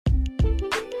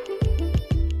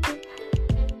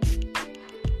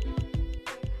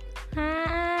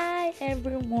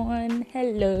everyone.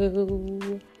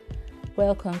 Hello.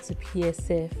 Welcome to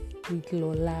PSF with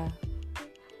Lola,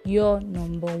 your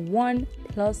number one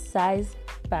plus size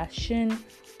fashion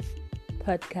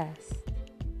podcast.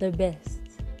 The best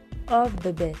of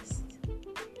the best.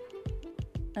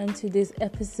 And today's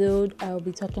episode, I'll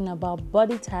be talking about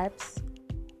body types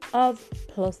of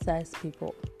plus size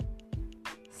people.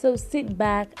 So sit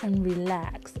back and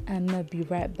relax, and I'll be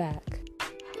right back.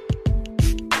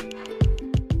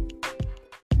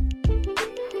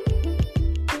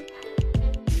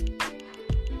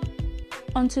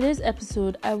 On today's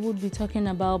episode, I would be talking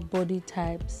about body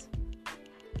types.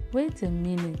 Wait a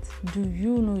minute, do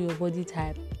you know your body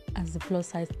type as a plus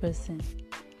size person?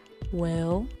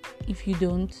 Well, if you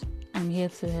don't, I'm here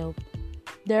to help.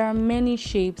 There are many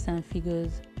shapes and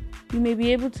figures. You may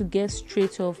be able to guess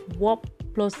straight off what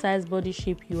plus size body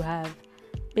shape you have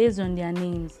based on their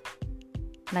names,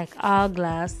 like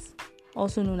hourglass,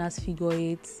 also known as figure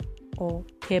eights, or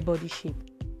pear body shape.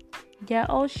 They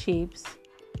are all shapes.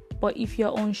 But if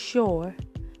you're unsure,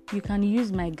 you can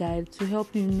use my guide to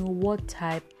help you know what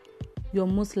type you're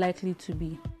most likely to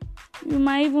be. You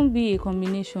might even be a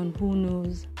combination, who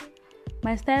knows?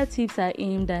 My style tips are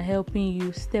aimed at helping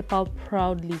you step out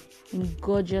proudly in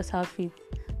gorgeous outfits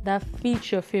that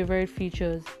fit your favorite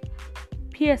features.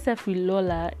 PSF with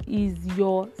Lola is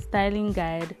your styling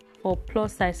guide for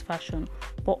plus size fashion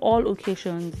for all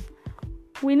occasions.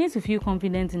 We need to feel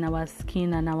confident in our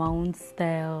skin and our own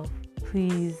style.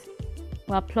 Please.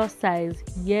 We're plus size.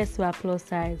 Yes, we're plus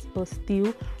size. But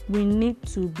still, we need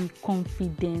to be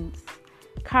confident.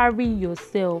 Carry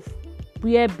yourself.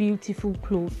 Wear beautiful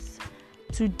clothes.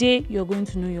 Today, you're going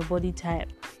to know your body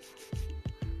type.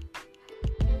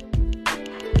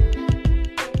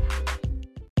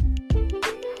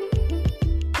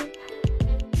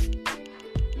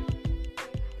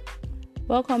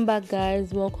 Welcome back,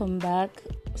 guys. Welcome back.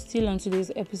 Still on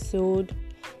today's episode,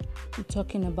 we're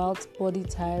talking about body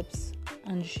types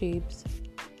and shapes.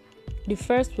 The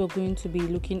first we're going to be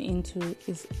looking into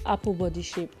is apple body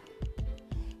shape.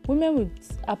 Women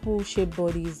with apple shaped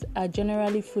bodies are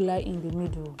generally fuller in the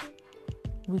middle,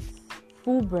 with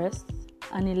full breasts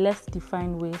and a less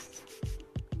defined waist.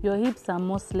 Your hips are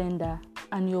more slender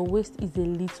and your waist is a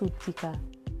little thicker.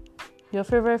 Your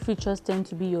favorite features tend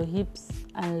to be your hips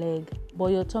and leg, but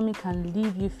your tummy can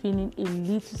leave you feeling a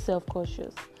little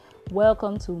self-conscious.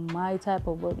 Welcome to my type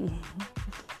of body.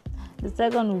 The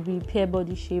second will be pear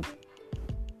body shape.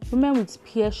 Women with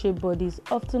pear-shaped bodies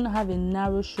often have a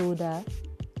narrow shoulder,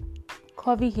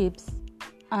 curvy hips,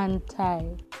 and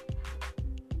thigh.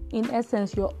 In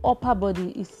essence, your upper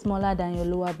body is smaller than your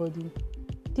lower body.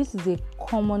 This is a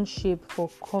common shape for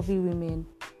curvy women.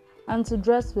 And to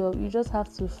dress well, you just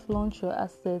have to flaunt your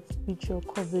assets with your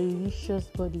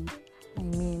curvaceous body.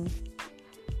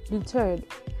 The third,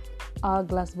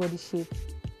 hourglass body shape.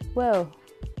 Well,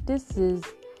 this is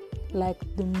like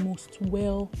the most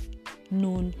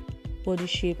well-known body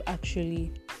shape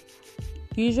actually.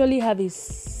 You usually have a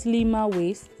slimmer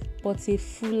waist, but a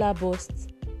fuller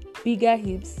bust, bigger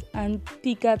hips, and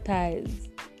thicker thighs.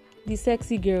 The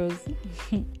sexy girls.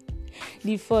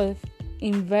 The fourth,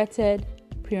 inverted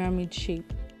pyramid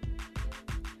shape.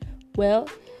 Well,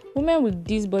 women with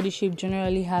this body shape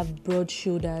generally have broad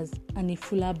shoulders and a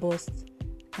fuller bust,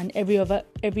 and every other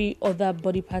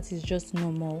body part is just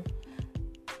normal.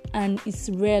 And it's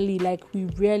we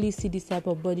rarely see this type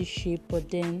of body shape, but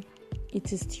then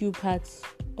it is still part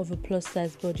of a plus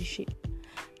size body shape.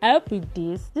 I hope with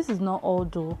this is not all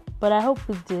though, but I hope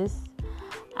with this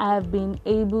I've been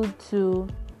able to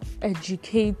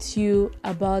educate you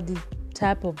about the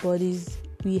type of bodies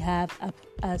we have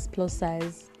as plus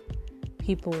size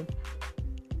people.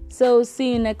 So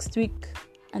see you next week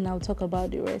and I'll talk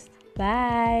about the rest.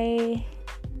 Bye.